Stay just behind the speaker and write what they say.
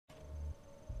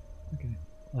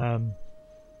I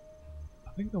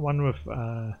think the one with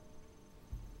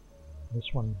this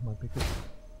one might be good.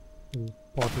 The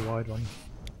party wide one.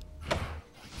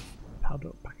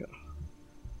 Powder packet.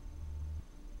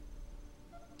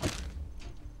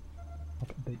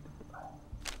 Updated.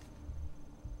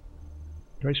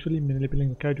 Gracefully manipulating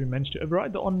the code, we managed to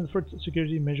override the on-foot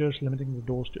security measures, limiting the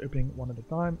doors to opening one at a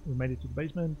time. We made it to the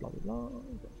basement, blah blah blah.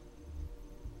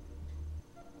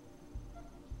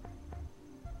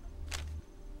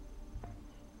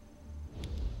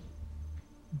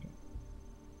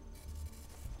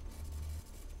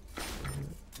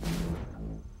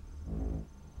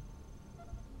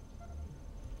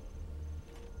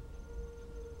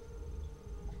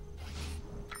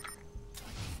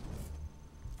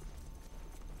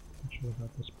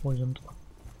 That was poisoned.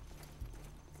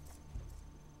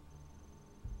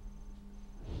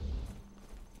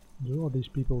 Who are these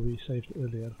people we saved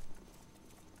earlier?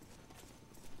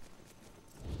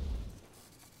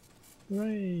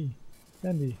 Hooray!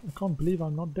 Sandy, I can't believe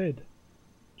I'm not dead.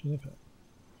 Jennifer.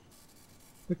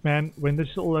 Look man, when this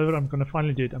is all over I'm gonna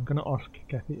finally do it. I'm gonna ask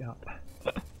Kathy out.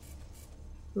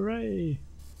 Hooray!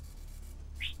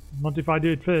 Not if I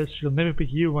do it first. She'll never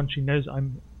pick you once she knows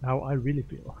how I really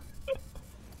feel.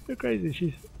 You're crazy,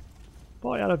 she's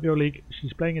far out of your league.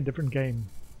 She's playing a different game.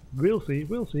 We'll see,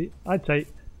 we'll see. I'd say,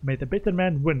 may the better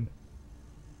man win.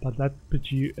 But that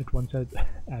puts you at one side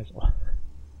as well.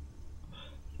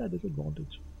 Sad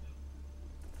disadvantage.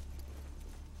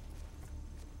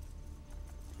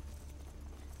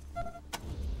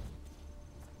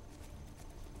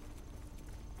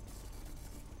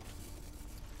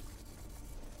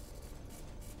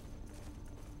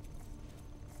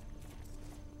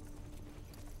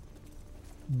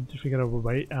 Need to figure out a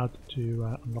way out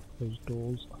to unlock those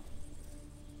doors.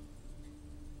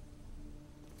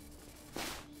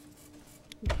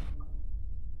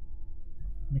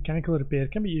 Mechanical repair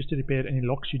can be used to repair any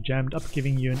locks you jammed up,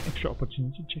 giving you an extra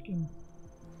opportunity checking.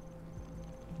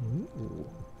 Ooh.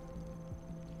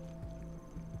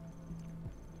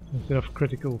 Instead of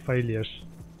critical failures,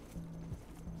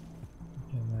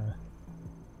 you can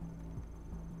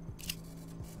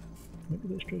maybe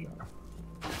there's treasure.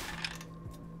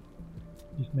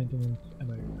 Maintenance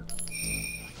ammo.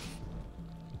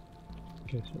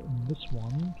 Okay, so in this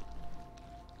one,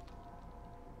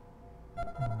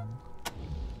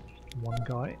 just one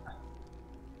guy.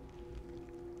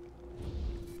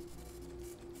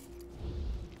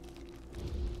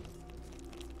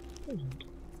 Present.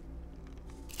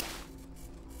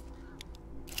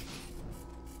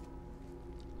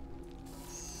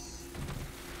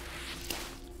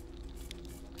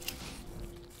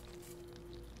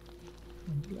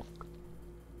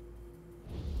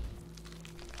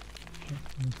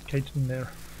 Kate's in there.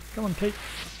 Come on, Kate.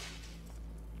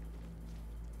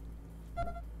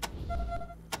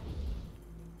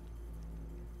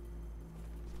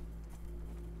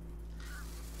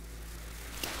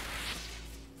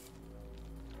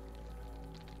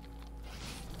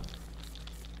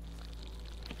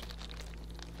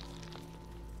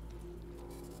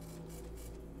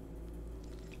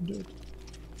 You can do it.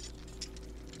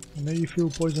 I know you feel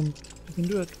poisoned. You can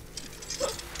do it.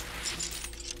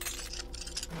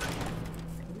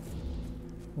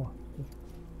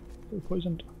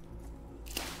 Poisoned.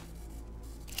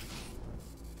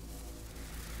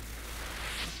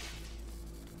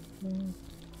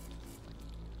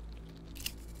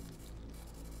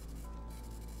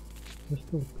 There's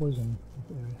still poison in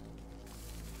this area.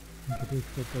 I think it is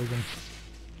still poison.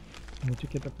 I need to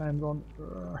get the fans on.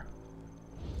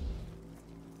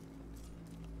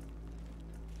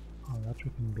 Oh, that we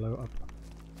can blow up.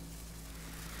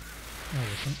 Oh,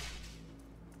 we can.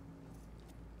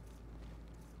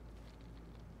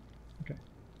 Okay,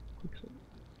 quick save.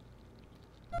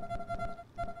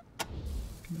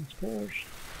 Commence pause.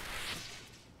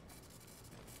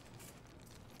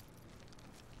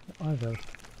 Either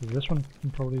this one can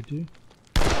probably do.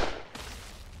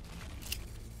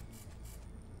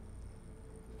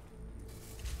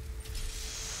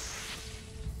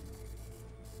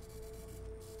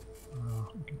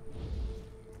 Okay.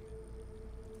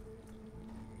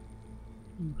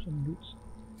 Ooh, some boots.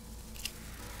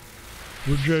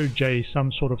 Woodrow J,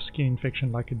 some sort of skin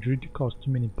infection like a druid to cast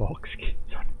too many bark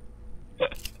skins on.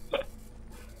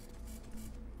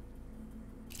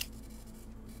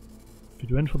 If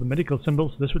it weren't for the medical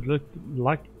symbols, this would look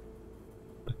like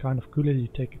the kind of cooler you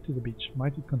take to the beach.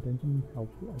 Might it contain some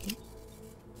helpful items?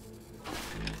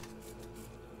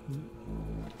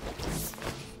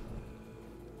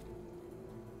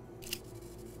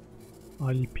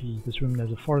 ILP. This woman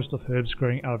has a forest of herbs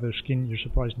growing out of her skin. You're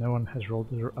surprised no one has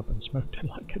rolled her up and smoked her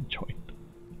like a joint.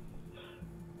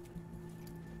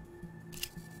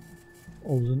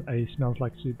 Olsen A smells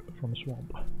like soup from a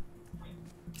swamp.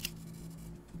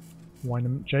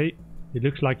 Wyndham J, he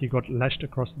looks like he got lashed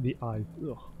across the eyes.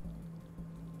 Ugh.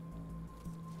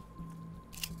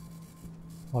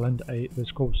 Holland A,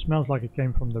 this corpse smells like it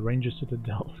came from the Ranger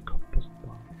Citadel's compost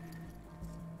pile.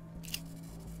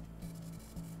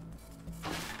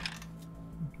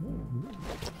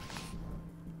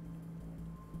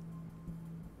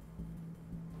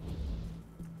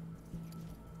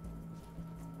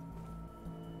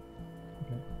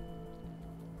 Okay.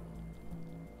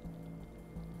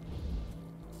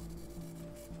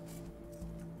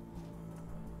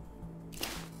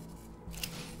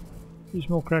 Few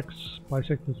small cracks,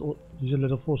 bisectors, or use a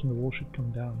little force and the wall should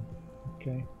come down.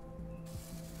 Okay.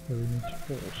 So we need to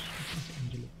force.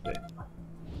 Angela there.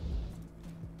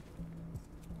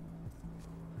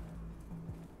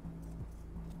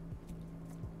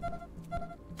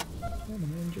 Come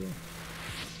on, Angela.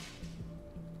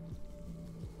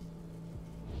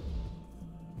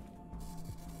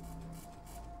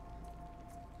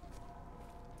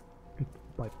 Hit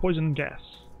by poison gas.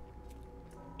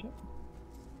 Okay.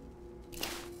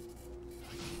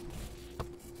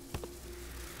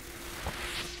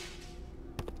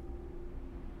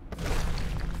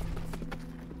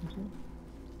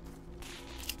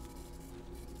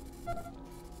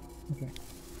 Okay.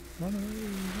 Run away, run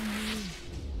away.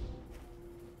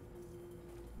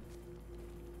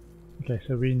 Okay,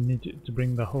 so we need to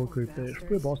bring the whole group there.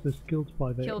 Poor bosses killed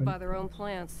by their own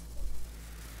plants.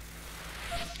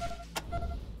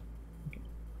 Okay.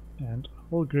 And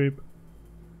whole group.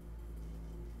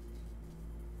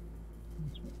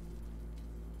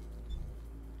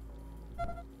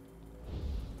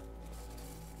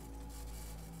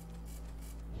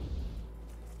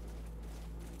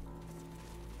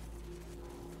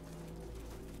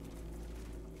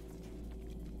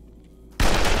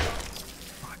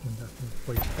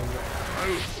 Wait, oh,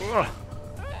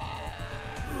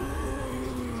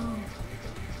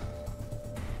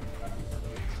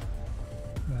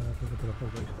 yeah, that was a bit of a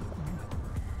waste.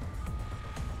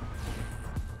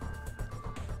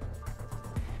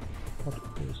 What is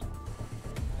this?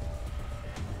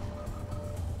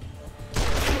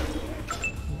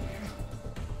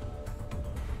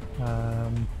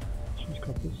 She's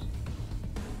got this.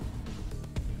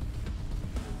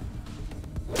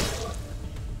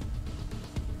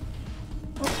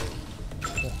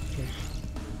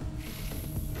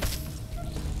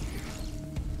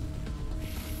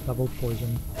 Double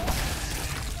poison.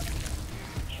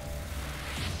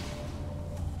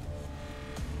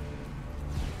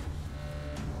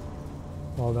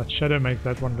 Well, that shadow makes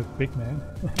that one look big, man.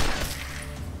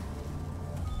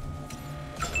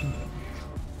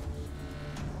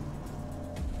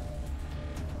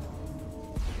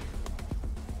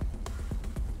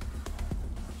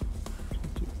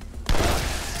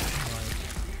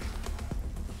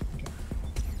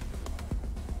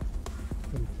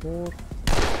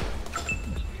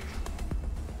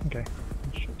 Okay,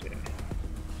 let's shoot it.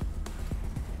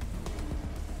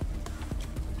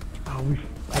 Oh, we've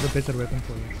got a better weapon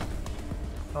for you.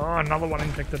 Oh, another one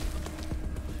infected.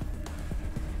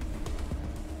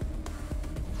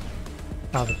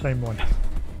 Ah, the same one.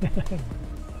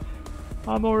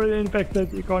 I'm already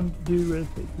infected, you can't do it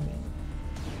to me.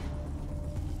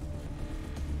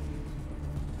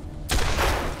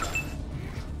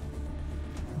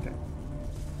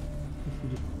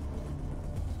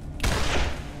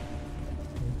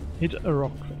 Hit a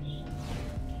rock face.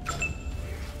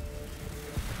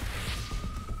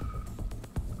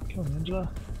 Come on, Angela.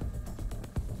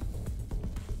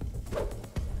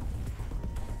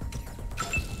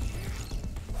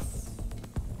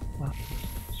 Ah,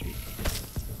 sweet.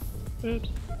 Oops.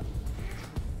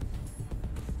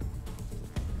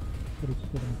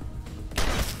 47.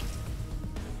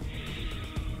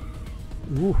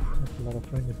 Ooh, that's a lot of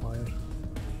friendly fire.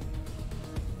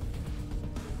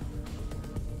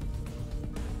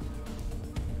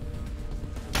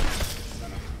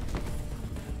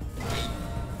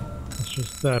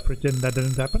 Just pretend that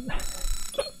didn't happen.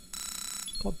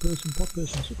 Pot person,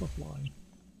 super fly.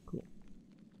 Cool.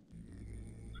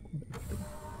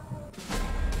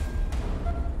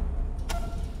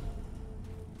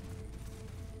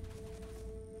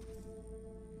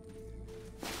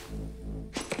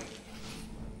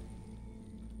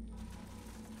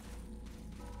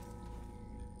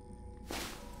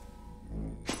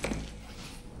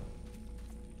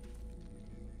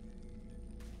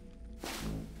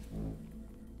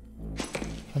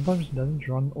 Sometimes it doesn't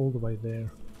run all the way there.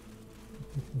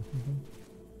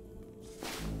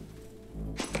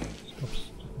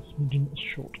 Stops a smidgen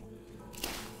short.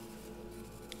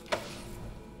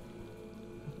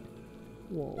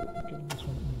 Whoa, okay, this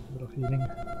one needs a bit of healing.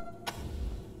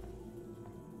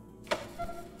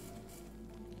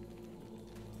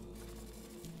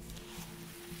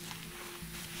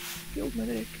 Field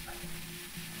medic.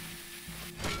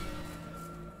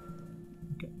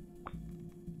 Okay.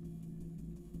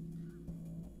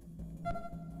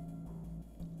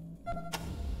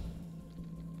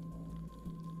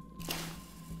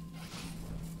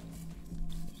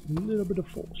 Just a little bit of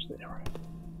force there.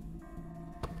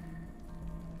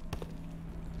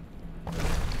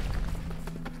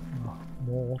 Oh,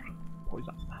 more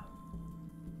poison.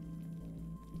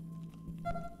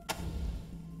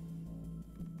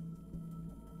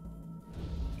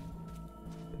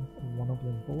 One of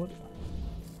them forward.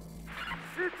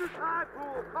 This is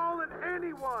Highpool calling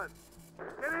anyone!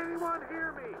 Can anyone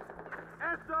hear me?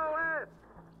 SOS!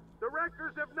 The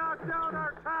Rectors have knocked down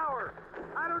our tower!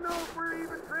 I don't know if we're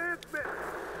even transmitting!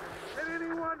 Can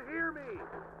anyone hear me?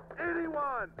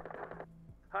 Anyone!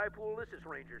 Highpool, this is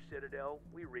Ranger Citadel.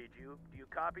 We read you. Do you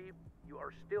copy? You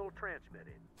are still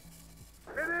transmitting.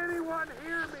 Can anyone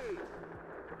hear me?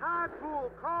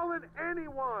 Highpool calling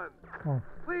anyone! Oh.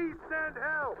 Please send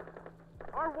help!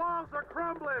 Our walls are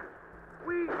crumbling!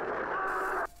 We...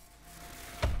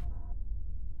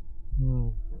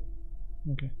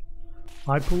 Okay.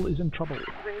 Highpool is in trouble.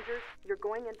 Rangers, you're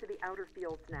going into the outer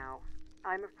fields now.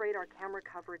 I'm afraid our camera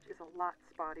coverage is a lot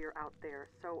spottier out there,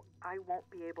 so I won't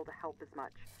be able to help as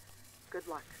much. Good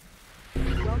luck.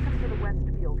 Welcome to the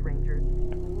Westfield, Rangers.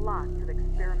 Lots of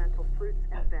experimental fruits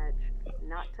and veg,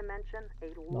 not to mention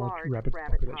a large rabbit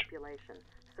population,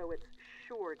 so it's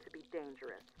sure to be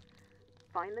dangerous.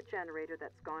 Find the generator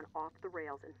that's gone off the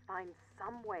rails and find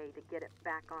some way to get it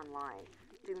back online.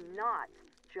 Do not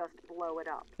just blow it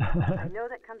up. I know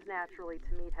that comes naturally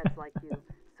to meatheads like you,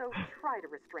 so try to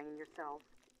restrain yourselves.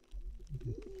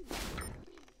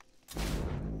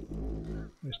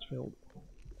 Westfield.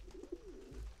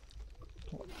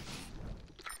 Okay.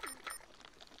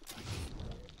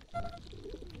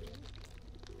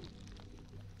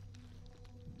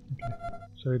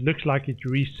 So it looks like it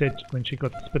reset when she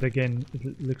got spit again.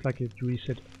 It looks like it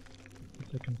reset a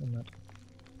second on that.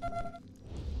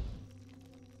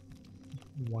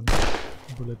 One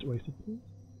bullet wasted, please.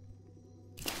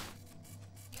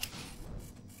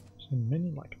 So many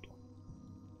like it.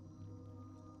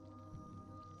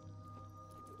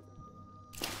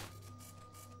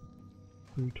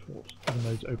 Brute force, even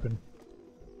though it's open.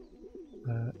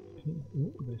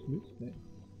 Ooh, there's loot there.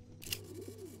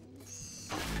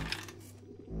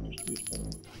 Just beautiful.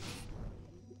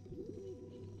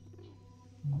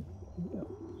 Nothing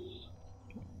else.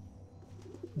 Okay.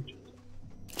 Watch it.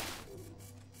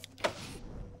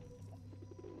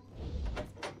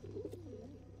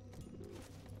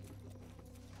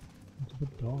 It's a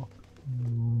bit dark.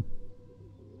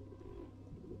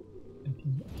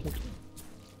 1840.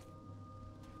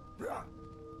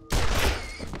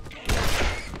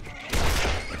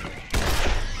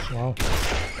 Wow. I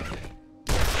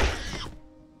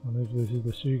wonder if this is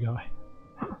the Sioux guy.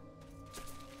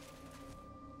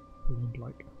 Brilliant,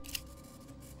 like.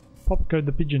 Pop code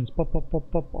the pigeons. Pop, pop, pop,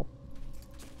 pop, pop.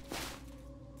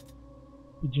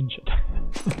 Pigeon shit.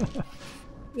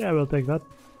 Yeah, we'll take that.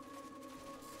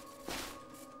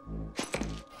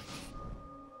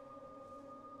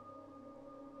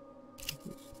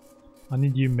 I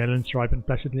need you melons ripen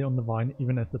placidly on the vine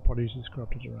even as the produce is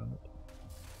corrupted around it.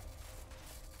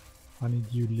 I need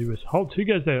you, Lewis. Halt, who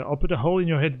goes there? I'll put a hole in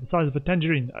your head the size of a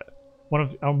tangerine. One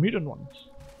of our mutant ones.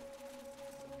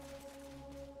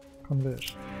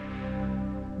 Converse.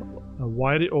 A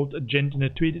wiry old gent in a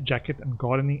tweed jacket and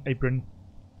gardening apron.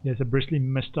 He has a bristly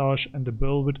moustache and a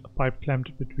burlwood pipe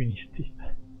clamped between his teeth.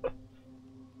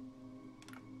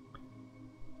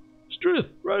 Struth!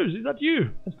 Rose, is that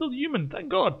you? I'm still human, thank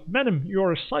God. Madam, you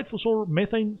are a sight for sore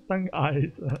methane-stung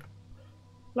eyes.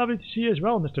 Lovely to see you as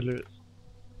well, Mr. Lewis.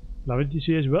 Lovely to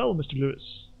see you as well, Mr.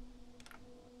 Lewis.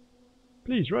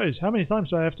 Please, Rose, how many times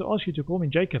do I have to ask you to call me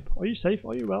Jacob? Are you safe?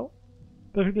 Are you well?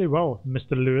 Perfectly well,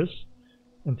 Mr. Lewis.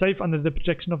 And safe under the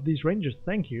protection of these rangers,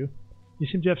 thank you. You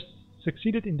seem to have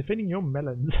succeeded in defending your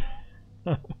melons.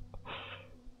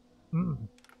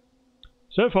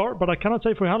 So far, but I cannot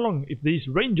say for how long. If these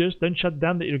rangers don't shut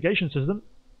down the irrigation system,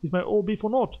 this may all be for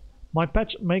naught. My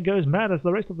patch may go as mad as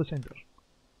the rest of the center.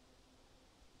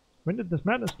 When did this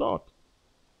madness start?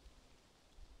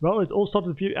 Well, it all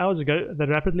started a few hours ago, the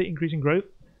rapidly increasing growth,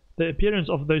 the appearance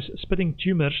of those spitting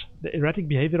tumors, the erratic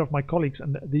behavior of my colleagues,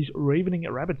 and these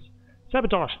ravening rabbits.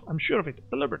 Sabotage, I'm sure of it,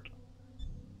 deliberate.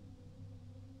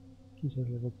 He says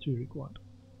level 2 required.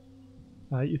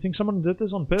 You think someone did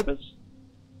this on purpose?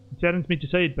 It saddens me to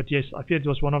say it, but yes, I fear it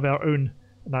was one of our own.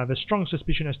 and I have a strong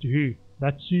suspicion as to who.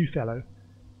 That Sue fellow.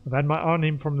 I've had my eye on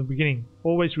him from the beginning,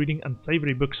 always reading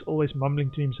unsavory books, always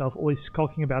mumbling to himself, always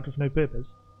skulking about with no purpose.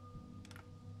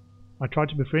 I tried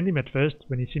to befriend him at first,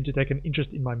 when he seemed to take an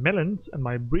interest in my melons and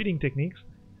my breeding techniques,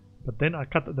 but then I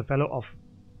cut the fellow off.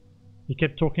 He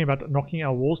kept talking about knocking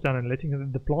our walls down and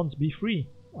letting the plants be free.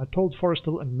 I told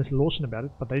Forrestal and Miss Lawson about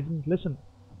it, but they didn't listen.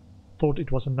 Thought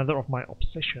it was another of my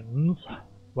obsessions.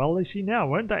 Well, they see now,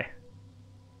 won't they?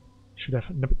 Should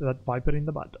have nipped that viper in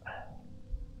the bud.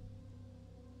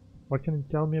 What can you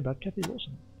tell me about Kathy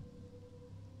Lawson?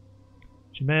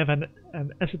 She may have an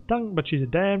acid tongue, but she's a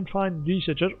damn fine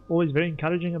researcher, always very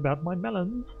encouraging about my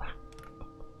melons.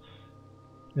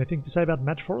 Anything to say about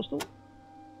Matt Forrestal?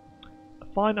 A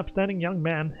fine, upstanding young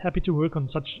man, happy to work for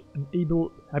such an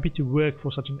able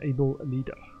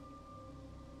leader.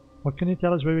 What can you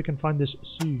tell us where we can find this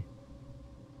Sue?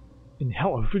 In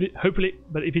hell, hopefully,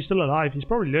 but if he's still alive, he's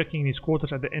probably lurking in his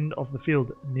quarters at the end of the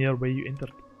field, near where you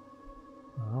entered.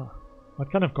 Ah,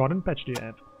 what kind of garden patch do you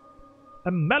have?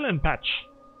 A melon patch!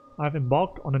 I have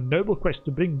embarked on a noble quest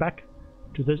to bring back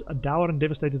to this dour and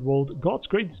devastated world God's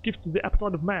greatest gift to the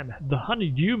appetite of man, the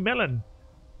honeydew melon.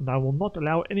 And I will not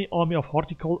allow any army of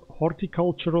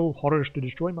horticultural horrors to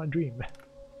destroy my dream.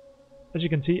 As you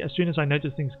can see, as soon as I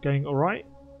noticed things going awry,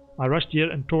 I rushed here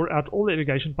and tore out all the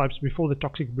irrigation pipes before the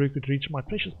toxic brew could reach my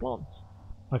precious plants.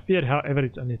 I fear, however,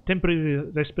 it's only a temporary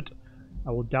respite.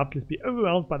 I will doubtless be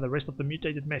overwhelmed by the rest of the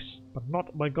mutated mess, but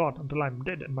not by God until I'm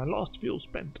dead and my last fuel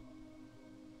spent.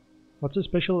 What's so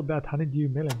special about honeydew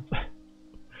melons?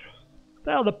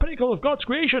 They are the pinnacle of God's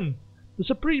creation, the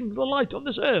supreme delight on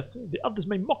this earth. The others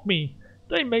may mock me,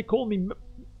 they may call me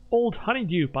old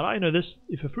honeydew, but I know this: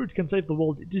 if a fruit can save the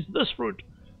world, it is this fruit.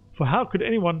 For how could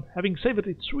anyone, having savoured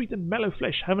its sweet and mellow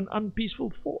flesh, have an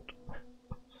unpeaceful thought?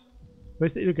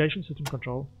 Where's the irrigation system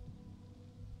control?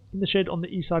 In the shed on the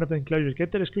east side of the enclosure.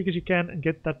 Get there as quick as you can and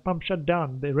get that pump shut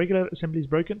down. The irregular assembly is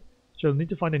broken, so you'll need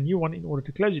to find a new one in order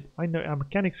to close it. I know our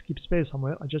mechanics keep spares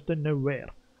somewhere, I just don't know where.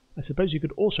 I suppose you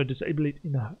could also disable it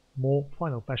in a more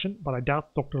final fashion, but I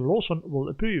doubt Dr. Lawson will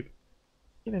approve.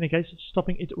 In any case,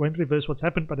 stopping it won't reverse what's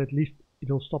happened, but at least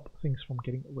it'll stop things from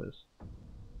getting worse.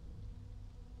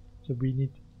 So we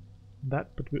need that,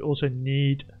 but we also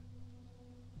need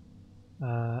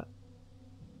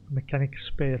mechanic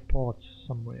spare parts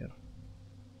somewhere.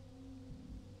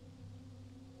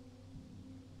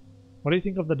 What do you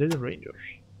think of the Desert Rangers?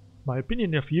 My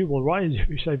opinion of you will rise if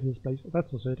you save this place, that's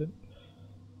for certain.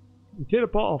 You tear a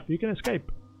paw off, you can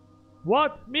escape.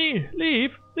 What? Me?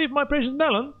 Leave? Leave my precious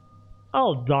melon?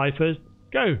 I'll die first.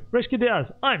 Go, rescue the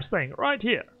others. I'm staying right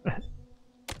here.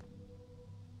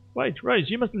 Wait, Rose,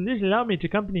 you must at least allow me to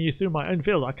accompany you through my own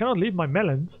field. I cannot leave my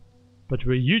melons. But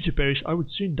were you to perish, I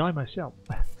would soon die myself.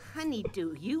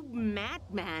 Honeydew, you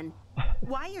madman.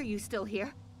 Why are you still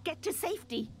here? Get to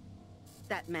safety.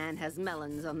 That man has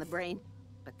melons on the brain,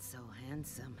 but so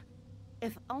handsome.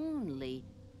 If only...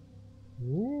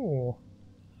 Ooh.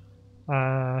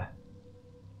 My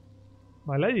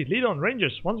lady, lead on,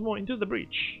 Rangers. Once more into the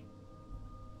breach.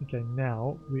 Okay,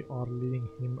 now we are leading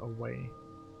him away.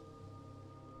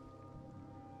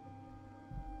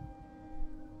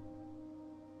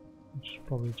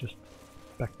 Probably just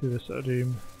back to this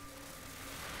room.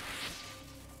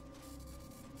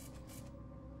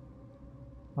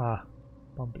 Ah,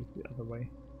 bump it the other way.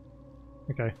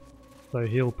 Okay, so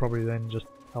he'll probably then just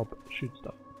help shoot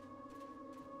stuff.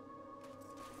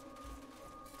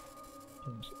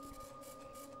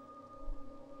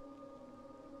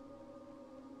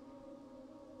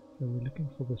 So we're looking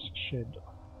for this shed.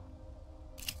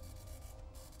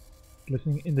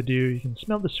 Listening in the dew, you can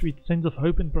smell the sweet sense of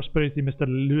hope and prosperity Mr.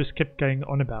 Lewis kept going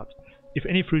on about. If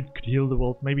any fruit could heal the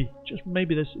world, maybe, just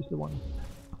maybe this is the one.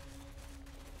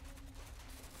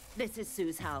 This is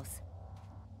Sue's house.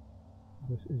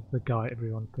 This is the guy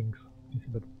everyone thinks he's a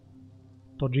bit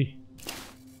dodgy.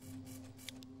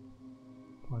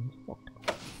 Find spot.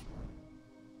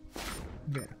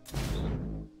 There.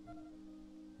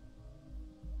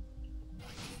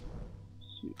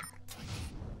 See.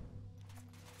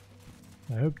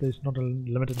 I hope there's not a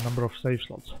limited number of save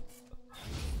slots.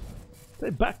 Stay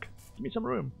back! Give me some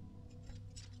room!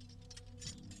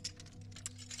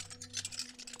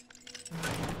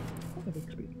 What a big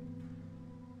speed.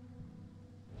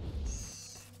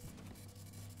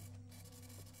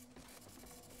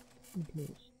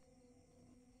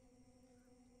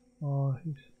 Oh,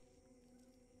 he's...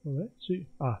 Oh, that's Sue.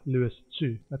 Ah, Lewis.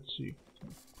 Sue. That's Sue.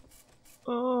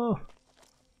 Oh!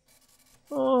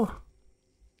 Oh!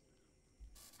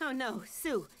 Oh no,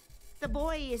 Sue. The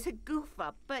boy is a goof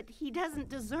up, but he doesn't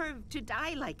deserve to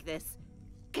die like this.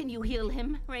 Can you heal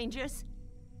him, Rangers?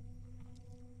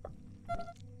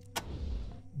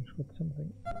 We've got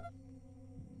something.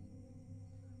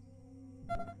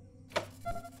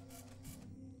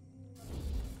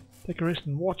 Take a rest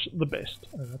and watch the best.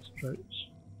 Oh, that's Rose.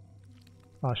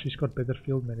 Ah, she's got better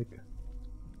field medic.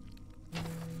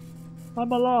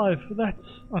 I'm alive! That's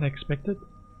unexpected.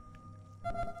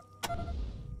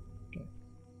 Okay.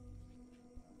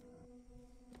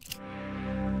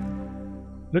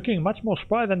 Looking much more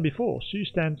spry than before. Sue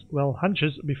stands, well,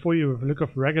 hunches before you with a look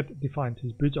of ragged defiance.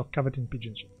 His boots are covered in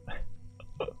pigeons.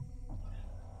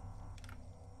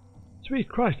 Sweet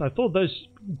Christ, I thought those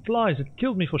flies had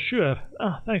killed me for sure.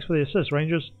 Ah, thanks for the assist,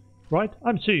 Rangers. Right,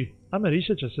 I'm Sue. I'm a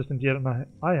research assistant here and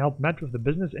I help Matt with the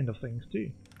business end of things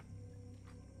too.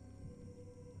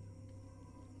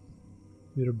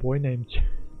 You're a boy named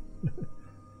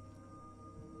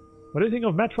What do you think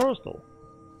of Matt Forrestal?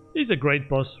 He's a great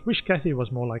boss. Wish Kathy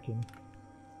was more like him.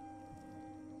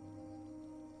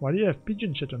 Why do you have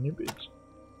pigeon shit on your boots?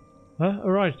 Huh?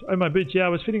 Alright. Oh, my boots. Yeah, I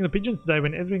was feeding the pigeons today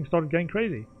when everything started going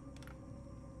crazy.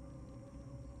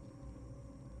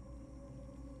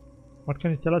 What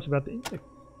can you tell us about the insects?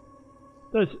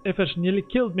 Those efforts nearly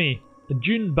killed me. A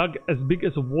June bug as big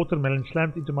as a watermelon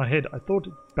slammed into my head. I thought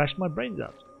it bashed my brains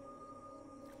out.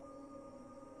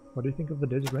 What do you think of the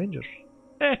Desert Rangers?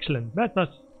 Excellent. Matt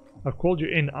must have called you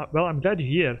in. Well, I'm glad you're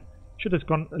here. Should have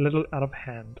gone a little out of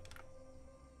hand.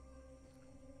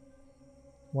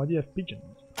 Why do you have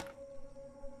pigeons?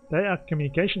 They are a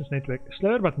communications network.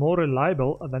 Slower but more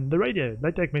reliable than the radio.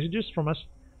 They take messages from us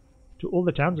to all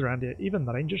the towns around here, even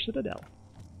the Ranger Citadel.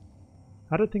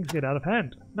 How did things get out of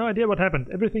hand? No idea what happened.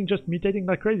 Everything just mutating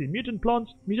like crazy. Mutant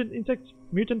plants, mutant insects,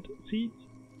 mutant seeds.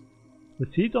 The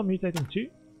seeds are mutating too?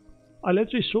 I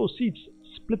literally saw seeds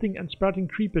splitting and sprouting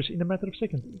creepers in a matter of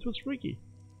seconds. It was freaky.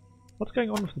 What's going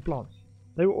on with the plants?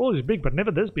 They were always big, but never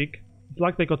this big. It's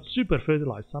like they got super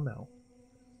fertilized somehow.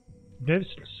 Have you ever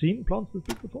seen plants this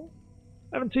big before?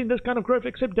 I haven't seen this kind of growth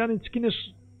except down in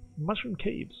Skinner's mushroom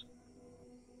caves.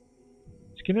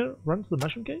 Skinner runs the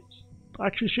mushroom caves? I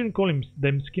actually shouldn't call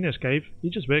them Skinner's cave.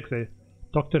 He just works there.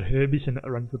 Dr. Herbison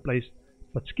runs the place.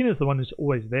 But Skinner's the one who's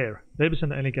always there.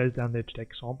 Herbison only goes down there to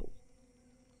take samples.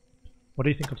 What do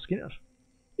you think of Skinner?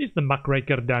 He's the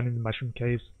muckraker down in the mushroom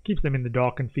caves. Keeps them in the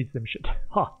dark and feeds them shit.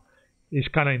 Ha! He's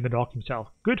kinda in the dark himself.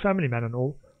 Good family man and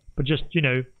all. But just, you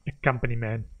know, a company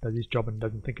man. Does his job and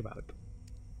doesn't think about it.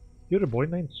 You're a boy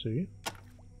named Sue?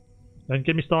 Don't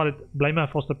get me started. Blame our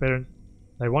foster parents.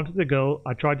 They wanted a girl.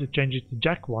 I tried to change it to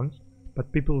Jack once.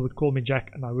 But people would call me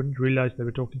Jack and I wouldn't realize they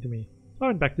were talking to me. So I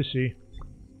went back to Sue.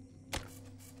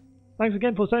 Thanks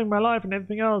again for saving my life and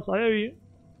everything else. I owe you.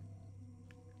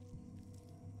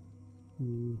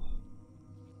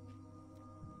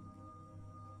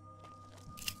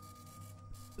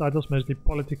 Titles mostly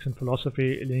politics and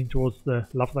philosophy, leaning towards the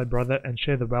love thy brother and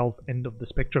share the wealth end of the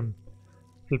spectrum.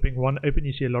 Flipping one open,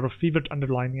 you see a lot of fevered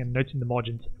underlining and notes in the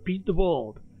margins. Feed the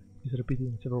world is repeated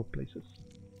in several places.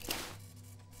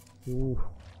 Ooh.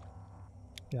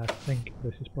 Yeah, I think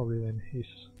this is probably then his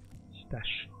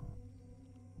stash.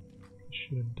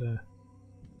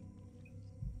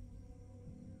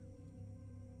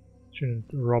 Shouldn't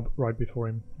rob right before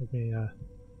him. Let me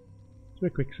do a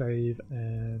quick save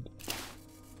and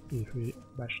see if we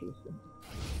bash this in.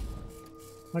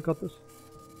 I got this.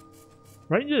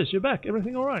 Rangers, you're back.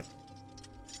 Everything alright?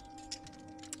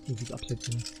 This is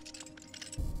upsetting me.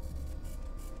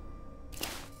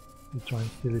 Let's try and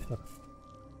steal this stuff.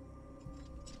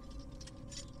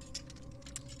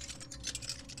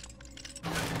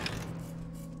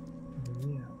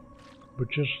 Yeah.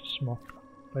 Butcher's smock.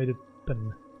 Faded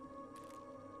pin.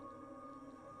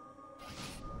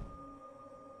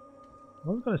 I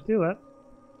wasn't gonna steal that.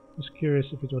 Just curious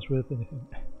if it was worth anything.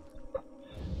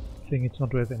 I think it's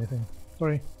not worth anything.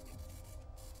 Sorry.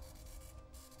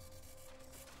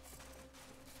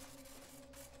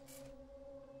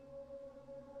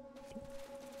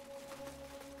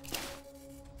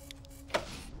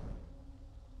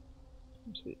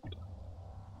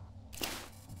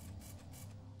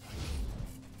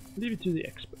 Leave it to the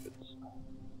experts.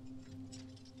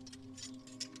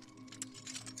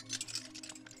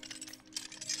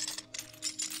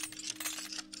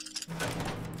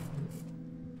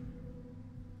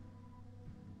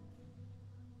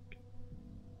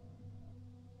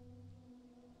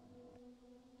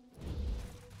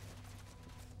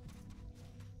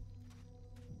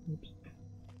 Oops.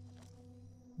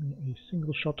 A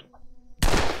single shot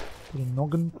to the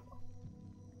noggin.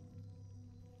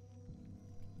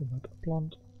 That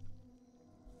plant.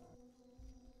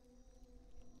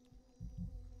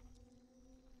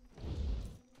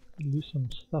 Lose some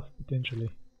stuff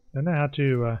potentially. Don't know how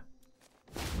to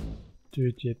do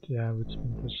it yet, yeah, with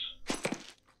splinters.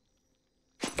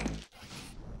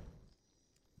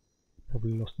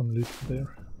 Probably lost some loot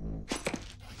there.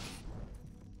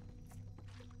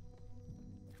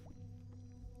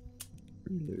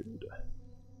 Reload.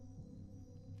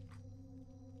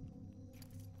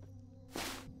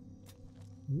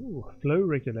 Ooh, flow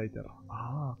regulator.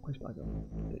 Ah, quest item.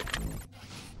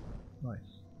 Nice.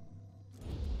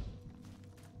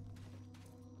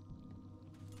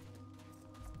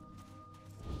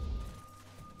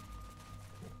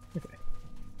 Okay.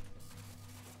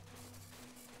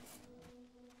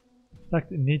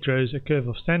 Stacked in neat rows, a curve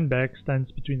of sandbags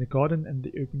stands between the garden and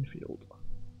the open field.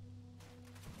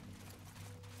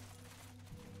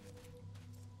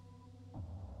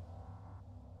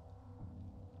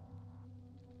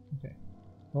 Okay.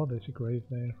 Oh, there's a grave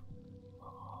there.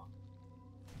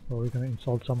 Oh, we're gonna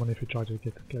insult someone if we try to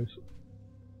get close.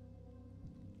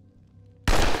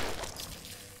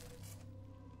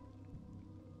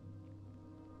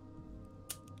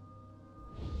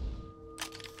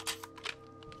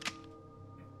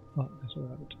 Oh, there's a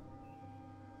rabbit.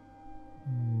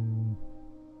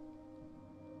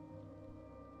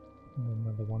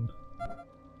 Another one.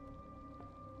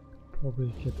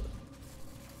 Probably get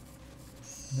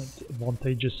an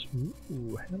advantageous.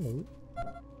 Ooh, hello.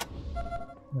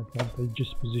 An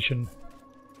advantageous position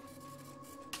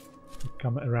to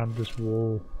come around this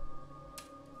wall.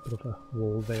 Bit of a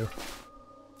wall there.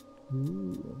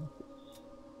 Ooh,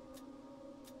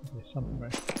 there's something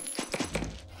right.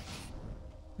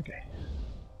 Okay.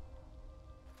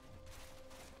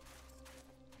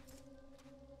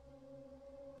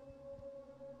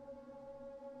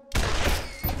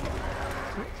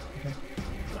 Okay.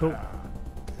 Cool.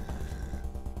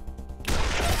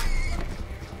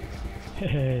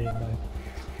 Hey, nice.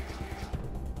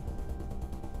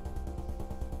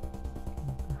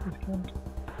 Does this count?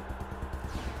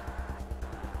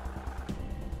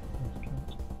 This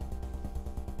counts.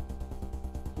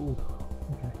 Ooh,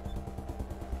 okay.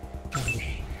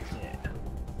 Yeah.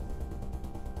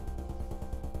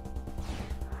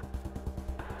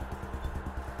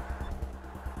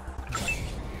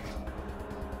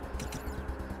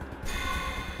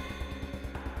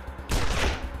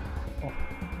 Oh,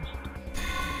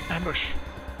 ambush.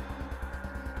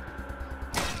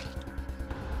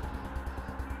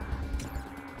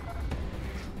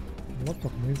 Lots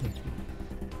of movement.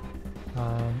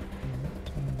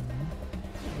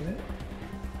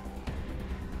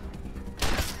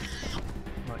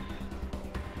 Nice.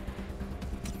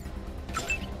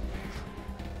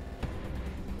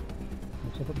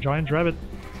 Looks like a giant rabbit.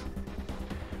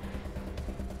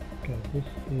 Okay, this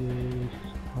is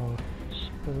our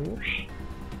spores.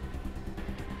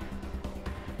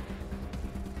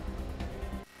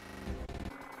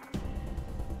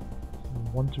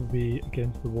 Want to be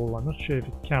against the wall. I'm not sure if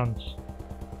it counts.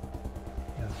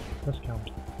 Yeah, it does count.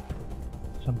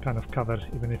 Some kind of cover,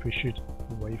 even if we shoot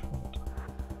away from it.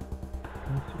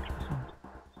 26%.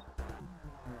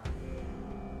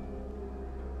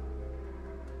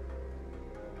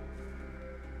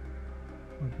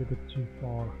 Might be a bit too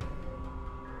far.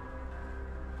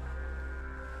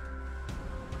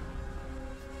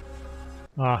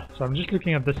 Ah, so I'm just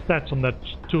looking at the stats on that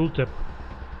tooltip.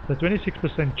 The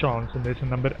 26% chance, and there's a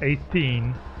number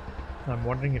 18. I'm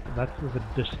wondering if that's the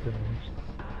distance.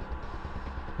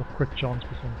 Or crit chance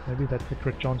percent. Maybe that's the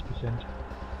crit chance percent.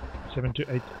 7 to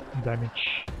 8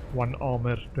 damage, 1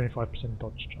 armor, 25%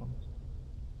 dodge chance.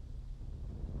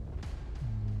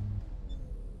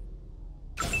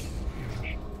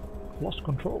 Lost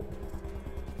control.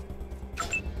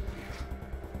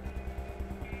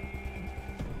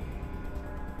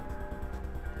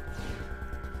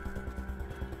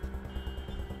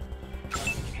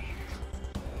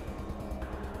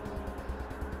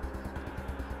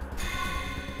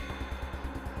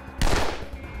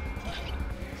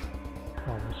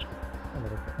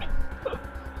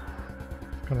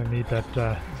 Gonna need that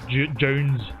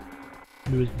Jones,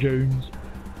 Lewis Jones,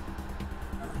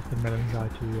 the melon guy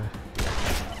to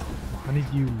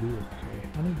honeydew Lewis,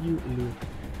 honeydew Lewis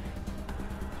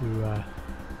to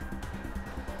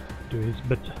do his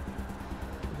bit.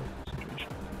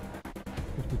 Situation.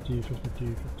 52,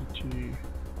 52, 52.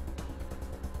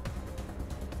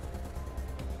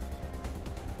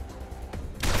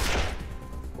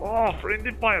 Oh,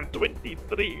 friendly fire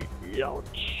 23.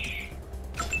 Ouch.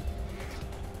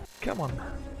 Come on, I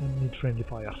need friendly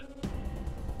fire.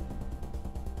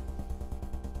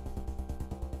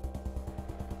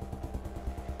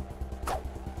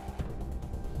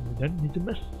 We don't need to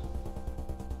miss.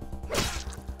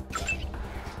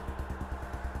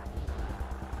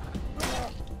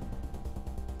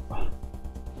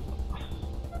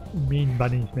 Mean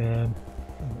bunnies, man.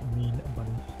 Mean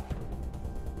bunnies.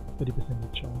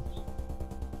 30% chance.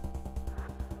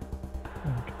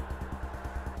 Okay.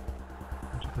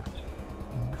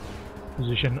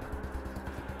 Position.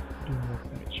 Doing more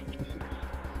damage. 56.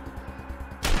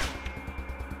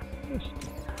 Yes.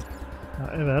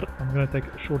 However, I'm going to take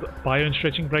a short bio and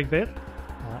stretching break there.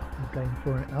 I'm playing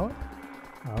for an hour.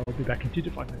 I'll be back in 2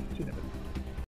 to 5 minutes. See you in a bit.